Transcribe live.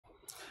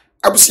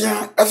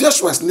Abusia, Afia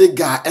Schwar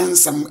and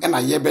some and a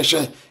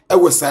yebeshe, I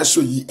was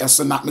so ye as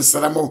so not Miss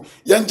Salamo,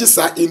 young just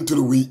into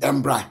the wee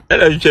embra.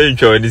 And I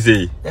change or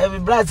say, every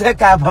blast a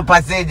car,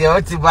 Papa said, you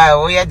ought to buy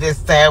away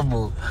this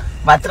table.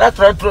 But that's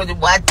what the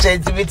white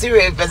change to be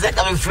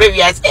free.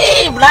 Yes,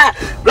 hey, blah,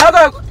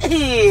 below.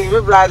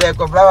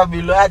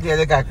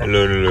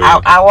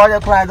 I want to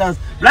cry those.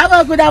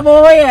 Blah, good up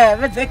away,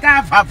 let's take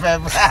our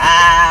papa.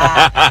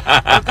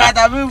 I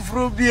can't move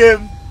through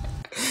him.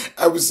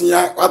 I was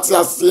here, what's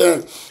I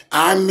saying?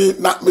 I need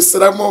not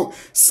Mr. Ramo,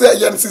 say,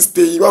 young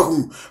sister, you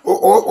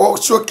or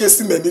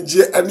showcasing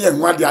energy and young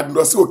one that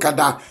knows so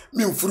kada,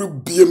 mean through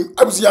beam.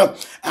 I was young,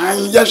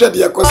 and Yasha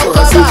the Akoso.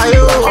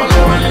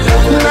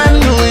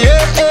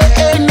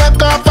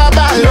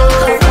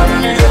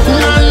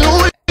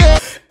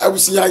 I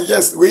was young,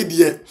 yes, wait,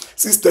 dear.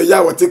 Sister,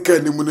 ya will take care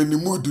of the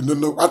mood, do not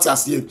know what I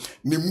say.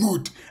 The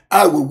mood,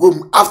 I will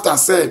go after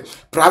say,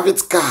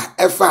 private car,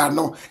 FR,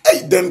 no,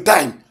 hey, then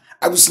time.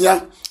 I was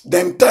young.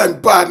 Then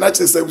time pa na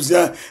chese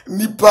busia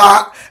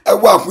nipa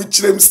ewa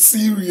hwichrem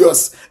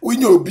serious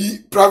when you be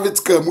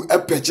private car mu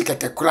epeche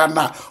kekekura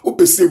na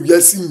opese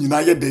wiase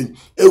nyina ye den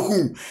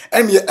ehu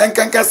ene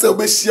enkanka se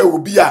obehia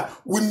obi a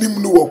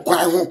wonim no wo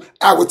kwan ho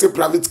a wote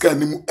private car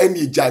ni mu ene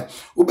ejai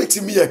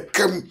obetimi ye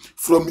come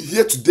from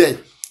here to there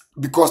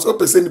because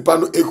opese nipa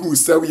no ehu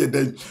se we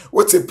den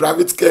wote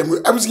private car mu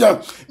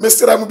abusia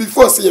Mr. Amu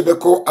before say ye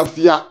beko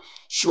Afia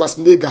Schwar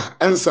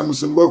and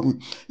Samson Bogu.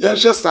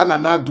 Yes, just an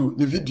anadu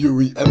the video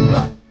we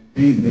embra.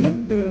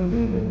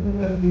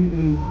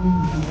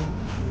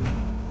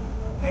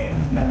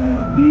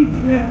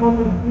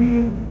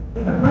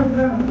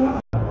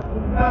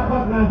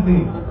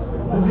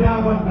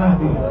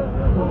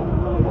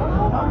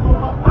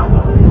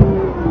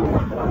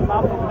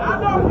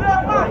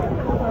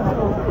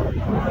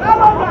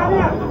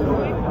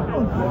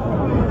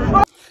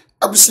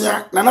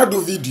 Abusia nana do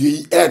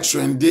video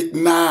trend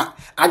na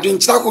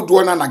adwenchira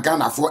kodo na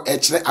Ghana for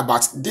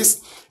about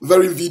this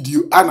very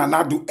video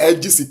anana do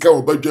sika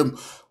obadwam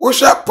wo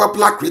share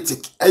popular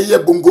critic eye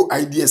bongo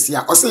ideas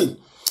here or say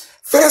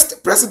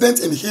first president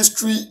in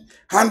history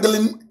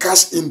handling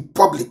cash in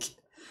public,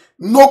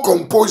 no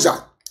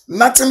composure,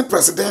 nothing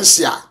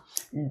presidential.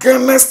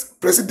 Ghana's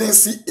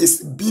presidency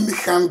is being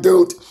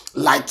handled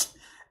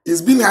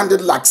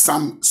like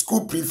some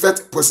school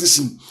prefect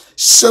position.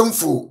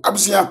 Shameful.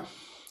 Abusia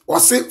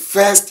was the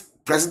first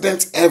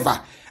president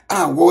ever.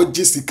 What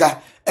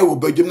Jessica ewo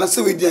badwam na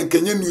se we di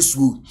ankanye news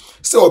wo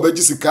se oba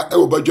Jessica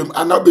ewo badwam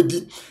ana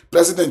obedi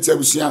president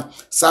abusia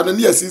sa no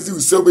ne asizi wo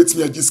se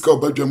obetimi Jessica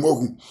obadwam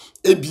ohu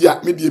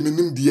ebia me die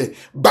menim die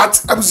but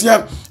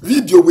abusia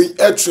video we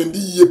trend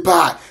ye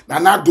pa na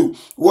nado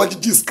wo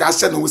Jessica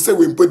sha no se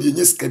we mpodi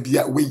enye sika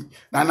bia we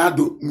na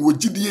nado wo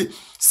gidie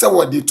se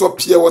wo de to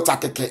pure water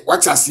keke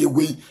wachase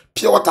we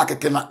pure water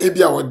keke na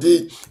ebia wo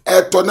de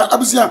to na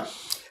abusia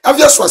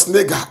Afia Schwar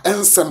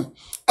ensem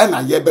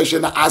ena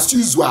yebehwe na as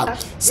usual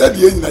said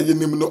ye nyina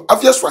yenim no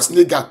Afia Schwar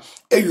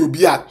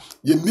eyobi a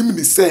yenim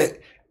ni say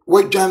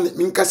wadwan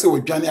minka say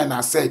wadwan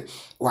na say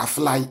wa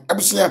fly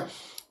abusia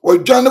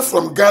wadwan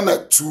from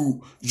Ghana to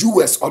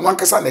US on one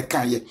kasa na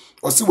kan ye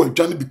o say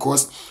wadwan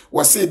because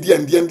we say die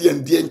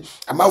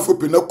amafo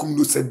penakum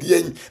no say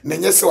die na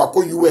nye say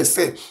wakọ US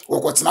say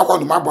wakotena kwa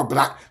no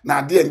mabobra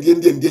na die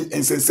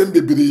ensensem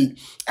bebere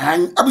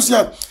an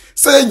abusia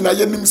say nyina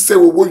yenim say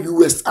wo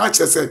US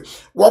ache say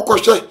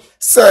wakọhwe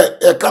say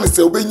e kan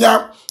say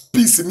obenya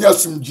peace ni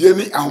asumdie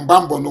ni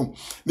ahobambo no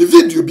the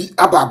video bi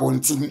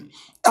ababontin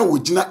e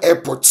wogina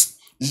airport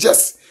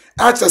yes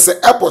ache say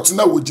airport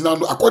na wogina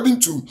no according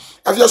to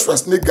Afia Schwar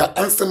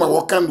ansema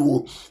wakan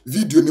wo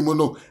video ni mo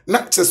no na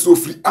che so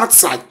free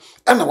outside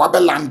and na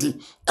wabelandi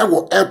e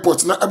wo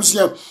airport na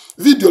abusia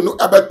video no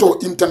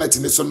abeto internet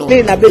ni so no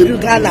na bedu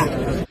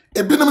Ghana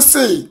ebinom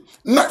say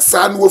na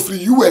sa no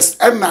free US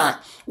and na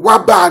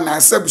waba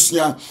na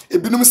sabusia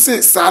ebinom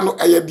say sa no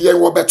ayedien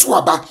wo beto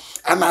aba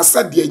ana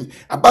sadien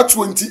about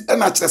 20 and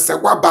na chese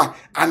waba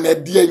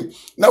anedien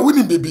na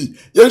woni bibi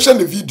yenhwe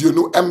ne video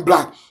no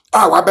embra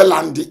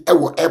wabelandi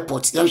ewo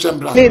airport yenhwe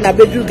embra na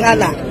bedu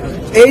Ghana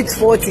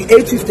 840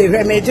 850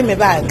 remedy me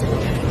bag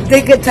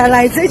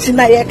digitalization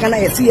na ye kana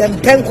yesi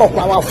empenko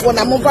kwa wafo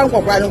na momfa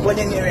nkokwa no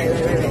konye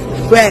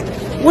we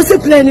what's the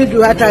plan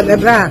do at time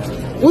bra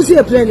what's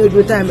the plan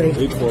do time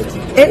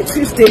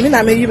 850 me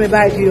na me you me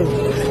bag you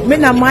me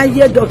na my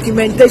year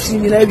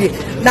documentation you know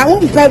na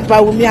won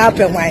paper wo me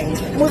happen wine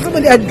mo so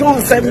me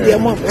don send the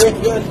mo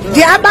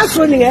the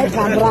abaso ni e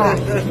camera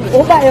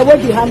over e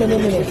what how many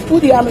minutes who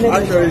the how many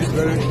minutes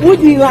who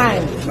the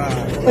line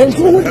and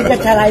who the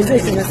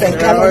digitalization is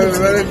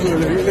very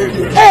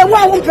good eh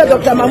why won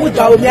Dr. Mahmoud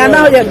Bawo me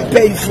now you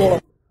pay for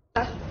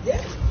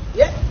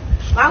yeah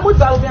Mahmoud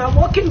Bawo I'm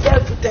working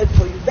barefooted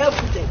for you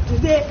barefooted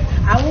today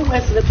I won't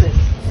wear slippers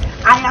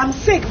I am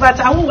sick but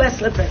I won't wear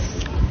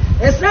slippers.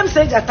 Islam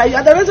said that you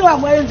are the reason why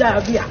I'm wearing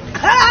Afia.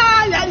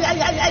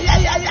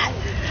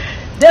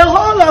 The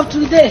whole of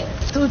today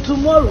to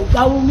tomorrow,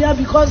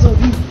 because of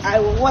you, I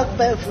will walk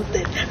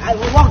barefooted. I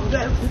will walk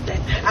barefooted.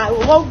 I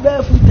will walk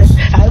barefooted.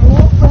 I will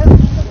walk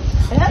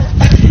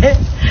barefooted.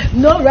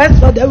 No rest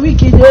for the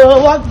wicked.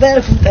 Oh, what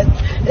the?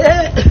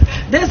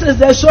 This is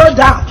the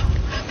showdown.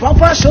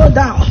 Proper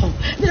showdown.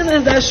 This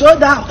is the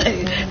showdown.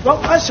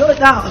 Proper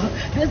showdown.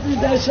 This is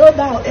the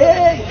showdown.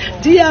 Hey,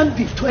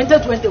 DMP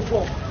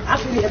 2024.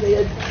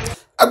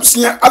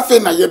 Abusia Afia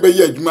na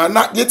yebeye adwuma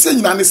na yete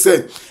nyina ne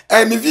se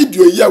any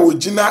video yi a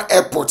wogina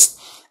airport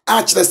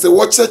a kire se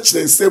wo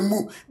kire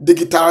nsemu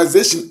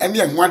digitalization ene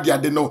enwade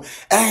ade no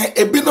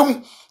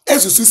ebinom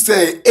esusu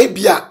se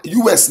ebia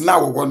US na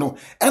wo no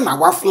na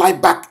wa fly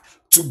back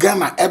to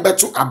Ghana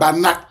ebeto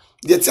abana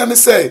yete ne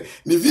se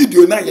ni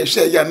video na ye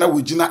share ya na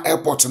wogina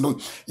airport no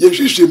ye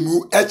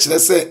hwehwemu e kire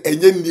se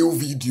enye new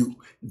video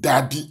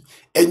dabi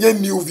enye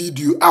new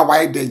video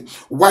awide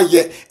why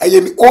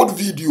enye old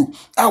video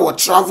our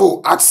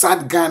travel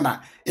outside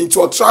Ghana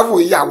into a travel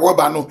ya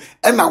woba no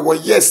na wo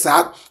yes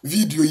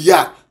video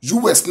ya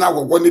US na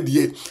wo won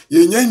de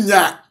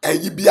yenya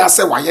eyi bia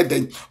se waye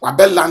den wa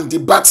be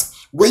land but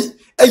we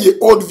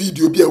old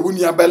video bia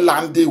woni abe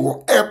land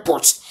wo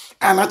airport.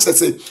 And actually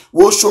say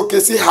we'll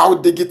showcase how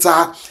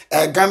digital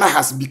Ghana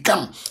has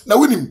become. Now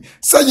with him,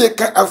 say you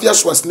can Afia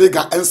Schwar and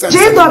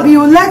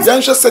JW let's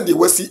Jansha said they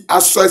will see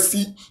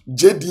associate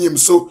JDM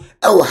so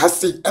I will have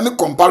say any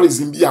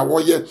comparison be a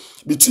warrior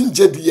between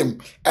JDM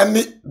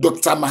and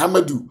Dr.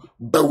 Mahamadou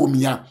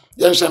Bawumia.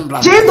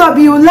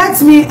 JW,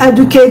 let me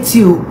educate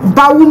you.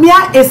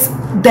 Bawumia is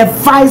the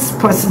vice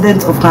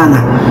president of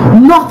Ghana,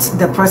 not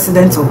the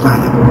president of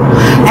Ghana.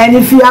 And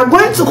if you are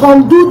going to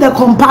do the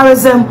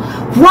comparison,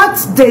 what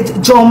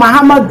did John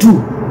Mahama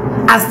do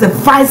as the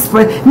vice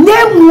president?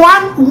 Name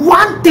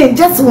one thing,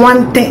 just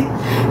one thing.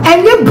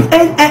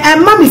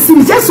 And mommy,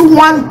 see, just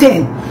one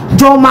thing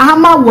John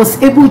Mahama was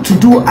able to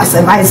do as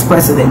a vice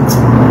president.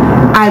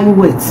 I will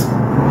wait.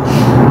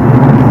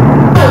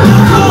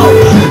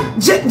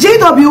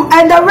 JW,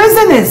 and the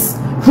reason is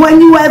when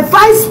you are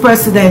vice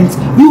president,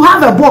 you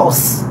have a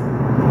boss.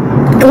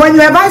 When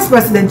you are vice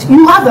president,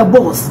 you have a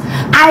boss.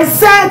 I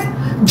said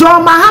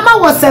John Mahama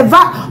was a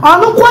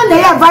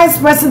vice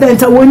president.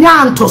 John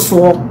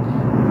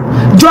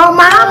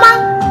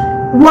Mahama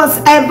was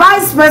a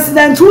vice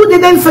president who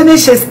didn't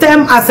finish his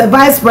term as a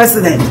vice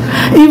president.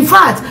 In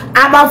fact,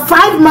 about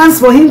 5 months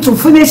for him to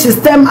finish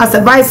his term as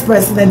a vice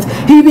president,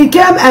 he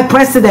became a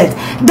president.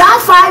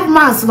 That 5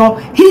 months, no,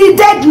 he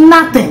did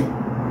nothing.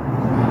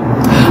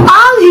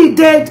 All he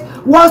did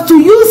was to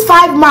use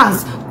 5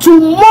 months to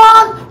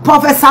mourn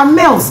Professor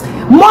Mills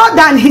more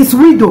than his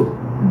widow.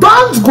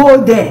 Don't go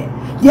there.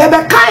 Now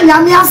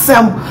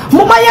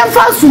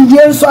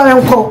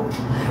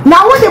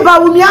what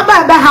about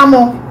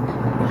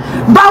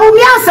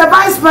Bawumia as a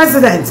vice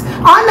president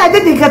on the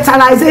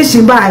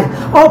digitalization by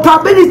or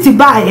probability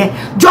by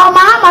John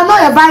Mahama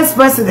not a vice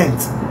president.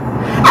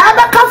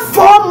 Abeka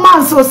 4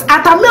 months was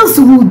at a mills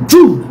would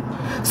do.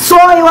 So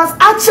it was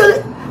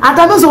actually at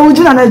a mills in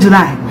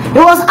July. It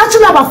was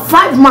actually about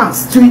 5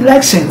 months to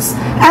elections.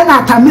 And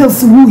at a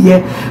mills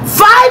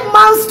 5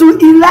 months to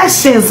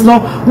elections. No,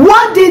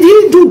 what did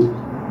he do?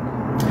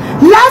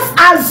 Let's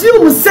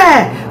assume,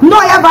 say, no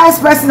vice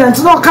president,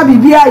 no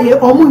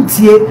Kabibiaye or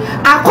Muntie.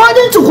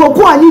 According to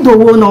Koko Anido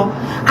Wono,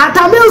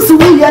 Atamils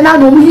we are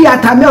no we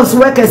Atamils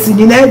workers in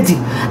Edi,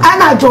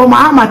 and John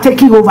Mahama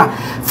taking over.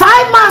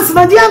 5 months,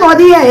 no dear, no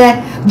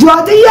dear,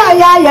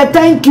 Jordia,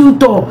 thank you,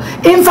 to.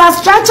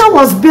 Infrastructure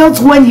was built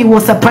when he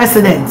was a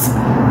president.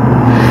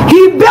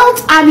 He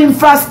built an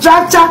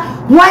infrastructure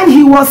when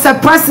he was a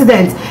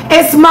president.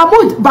 Is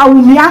Mahmoud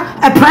Bawumia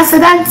a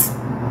president?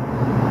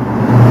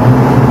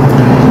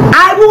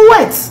 I will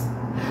wait.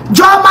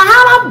 John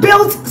Mahama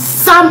built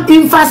some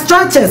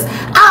infrastructures.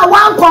 I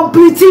want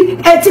completely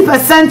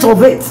 80%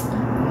 of it.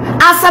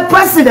 As a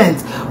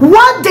president,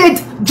 what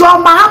did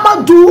John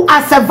Mahama do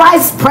as a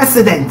vice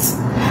president?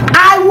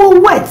 I will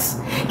wait.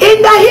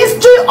 In the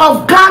history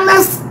of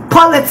Ghana's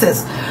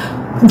politics,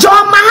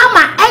 John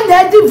Mahama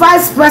and the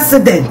vice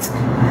president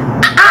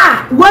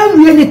when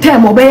we any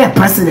time obey a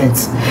president.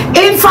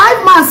 In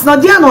 5 months, no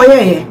dear no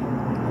yeah.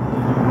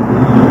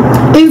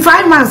 In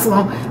 5 months,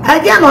 no,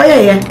 again,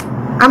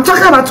 I'm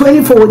talking about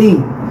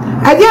 2014.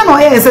 Again,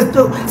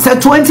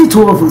 said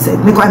 2012. Said,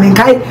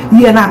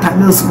 year not at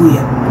middle school.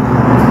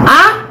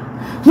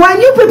 When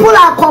you people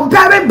are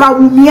comparing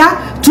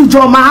Bawumia to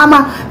John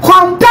Mahama,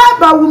 compare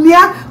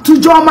Bawumia to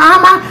John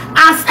Mahama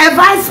as a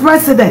vice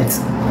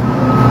president.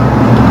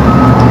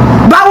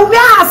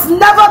 Bawumia has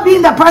never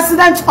been the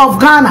president of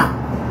Ghana.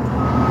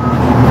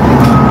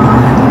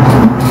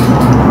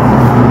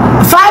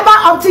 Fiber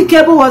optic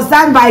cable was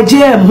done by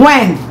JM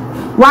when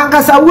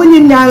Wankasa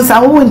winning Nyansa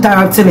who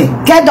interrupted me.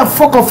 Get the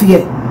fuck off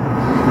here.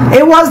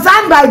 It was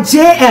done by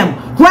JM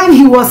when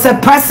he was a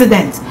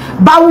president.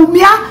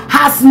 Bawumia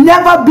has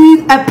never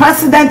been a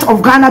president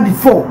of Ghana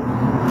before.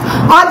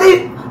 On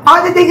the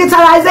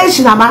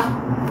digitalization,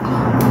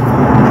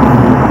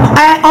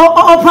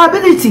 or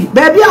probability,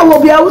 baby, I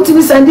will be able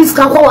to send this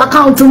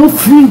account to move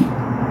free.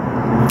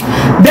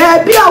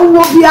 Baby, I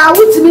will be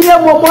able to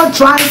make more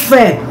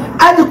transfer.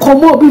 And the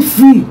Como be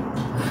free.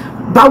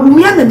 But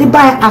we are the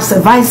buy as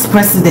a vice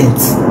president.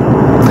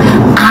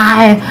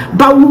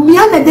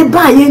 Bawumia na de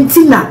ba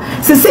yentina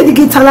se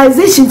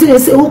digitalization to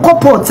say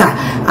porter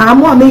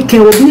amo make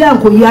obi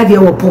anko yade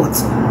report.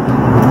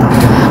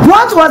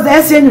 What was the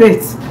exchange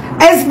rate?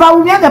 Is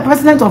Bawumia the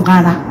president of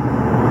Ghana?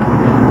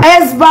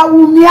 Is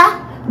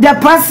Bawumia the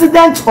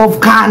president of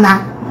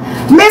Ghana?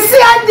 Messi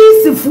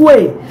this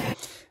way.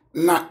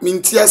 Na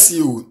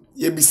mintiasi o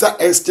ye bisa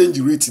exchange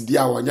rate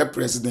dia wanya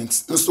president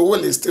so we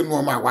list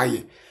no ma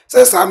waye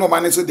say sa no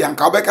man so dia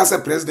anka obeka say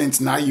president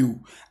na you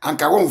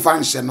anka won fa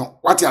nhye no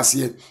what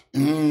ase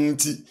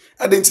nti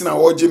adenti na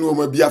wo je no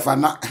ma bia fa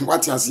na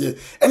what ase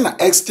e na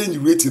exchange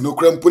rate no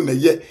krampo na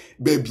ye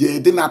ba bia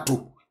de na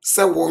to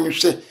say won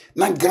hwe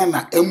na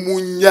Ghana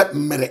emunye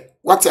mere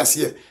what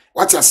ase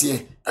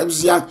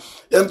abuzia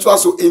yento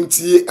aso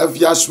entie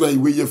Afia Schwar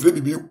we ye free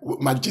bibi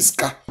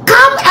magiska.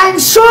 Come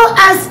and show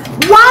us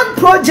one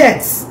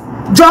project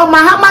John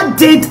Mahama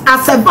did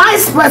as a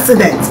vice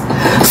president.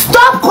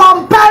 Stop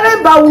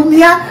comparing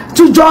Bawumia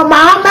to John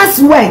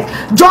Mahama's work.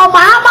 John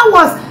Mahama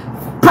was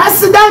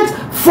president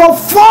for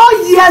 4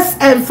 years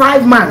and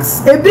 5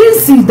 months. Ebin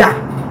see that.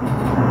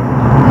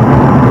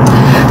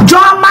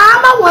 John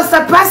Mahama was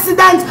the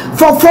president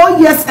for 4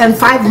 years and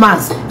 5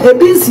 months.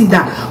 Ebin see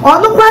that.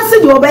 Ono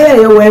kwase you obey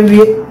ye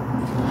wenwie.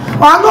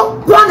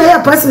 Ono kwana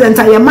ye president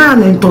aye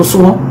man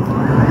ntoso.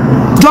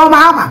 John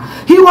Mahama,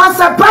 he was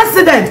a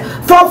president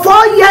for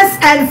 4 years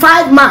and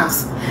 5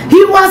 months.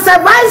 He was a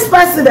vice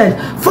president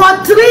for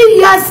 3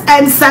 years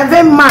and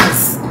 7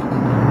 months.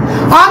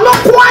 Ono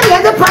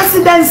kwanya the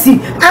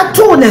presidency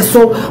atone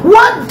so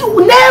what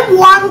name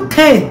one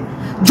thing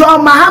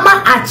John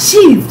Mahama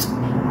achieved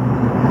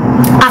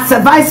as a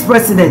vice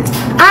president.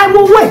 I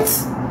will wait.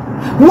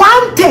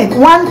 One thing.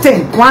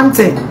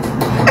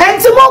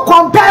 And to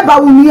compare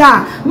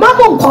Bawumia,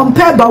 Mamo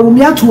compare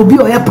Bawumia to be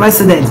your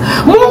president.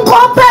 Mo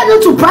compare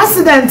it to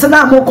president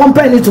now. Mo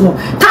compare it to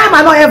time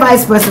I know a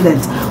vice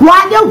president. We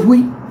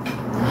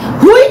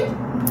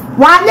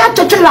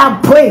to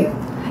pray.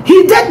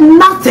 He did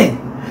nothing.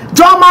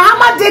 John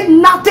Mahama did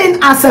nothing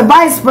as a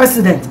vice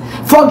president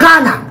for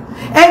Ghana.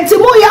 And to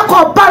mo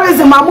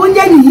comparison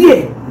mamunya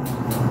ye.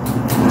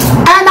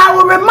 And I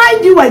will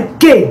remind you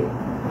again,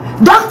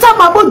 Dr.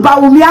 Mahmoud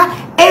Bawumia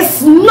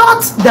is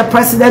not the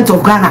president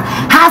of Ghana,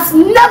 has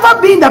never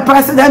been the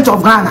president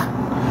of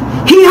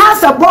Ghana. He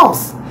has a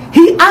boss.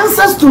 He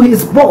answers to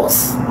his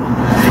boss.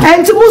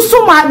 And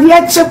Musuma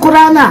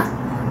Kurana,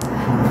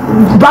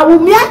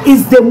 Bawumia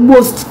is the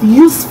most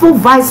useful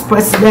vice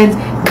president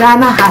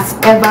Ghana has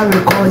ever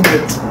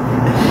recorded.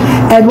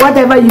 And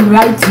whatever you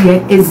write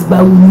here is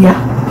Bawumia.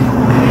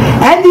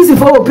 And this is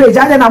for a page.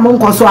 I don't know.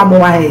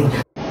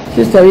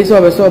 Sister, we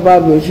saw a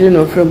Bible, you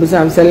know, from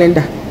some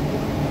cylinder.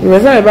 You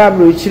was a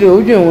Bible,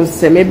 you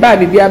say, me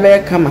baby be a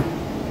bear comer.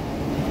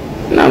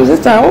 Now,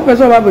 sister, I hope I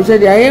saw Bible, I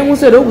am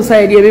said, oh,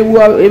 side,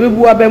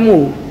 every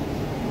move.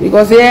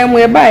 Because I am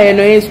whereby and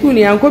a school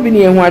and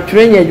company and what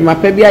train my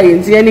baby,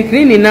 and see any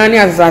cleaning nanny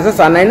as a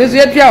son, and is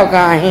yet your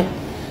car.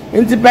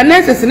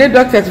 Independence is a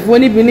doctor for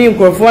any being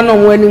for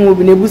no when you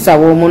move in a busa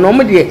woman, no,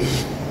 my dear.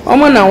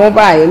 Omo na wo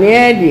buy,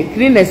 any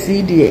clean a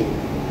CD.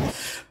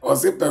 Or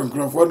say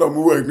microphone no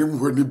mu wani mu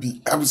honi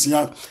bi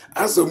amsia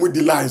aso mu di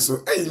line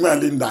so ma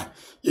Linda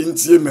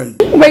yentie mai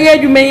we ye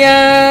dwuma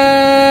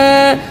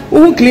ya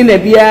wo clean na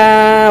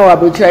bia wa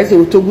bo try say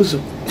otogu so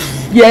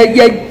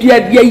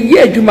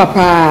ye dwuma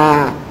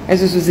pa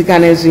esusu sika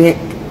na esu he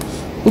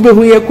ube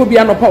hu ye ko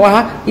bia no pa wa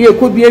ha ye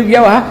ko bia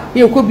wia wa ha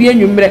ye ko bia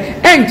nwumre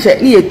enche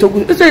ni ye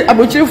togu say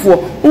abochirefo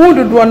hu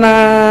dodo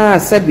na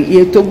sabi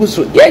ye togu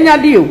so ye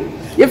nyade o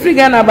ye free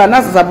Ghana ba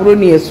na sasabro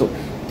ni eso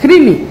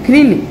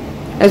clean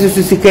as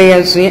you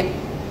see,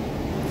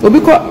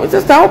 obi ko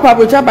sister how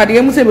papa chaba de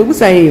mu se be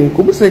busa yin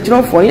ko busa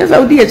chiro for yes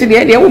how dey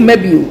dey won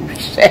maybe you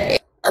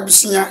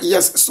abusia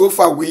yes so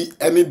far we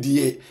any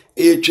day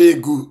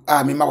egu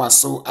me ma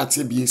waso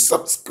atebie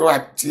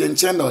subscribe to the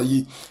channel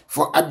yi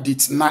for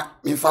updates na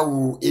me fa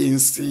wo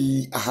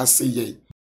nc ahase ye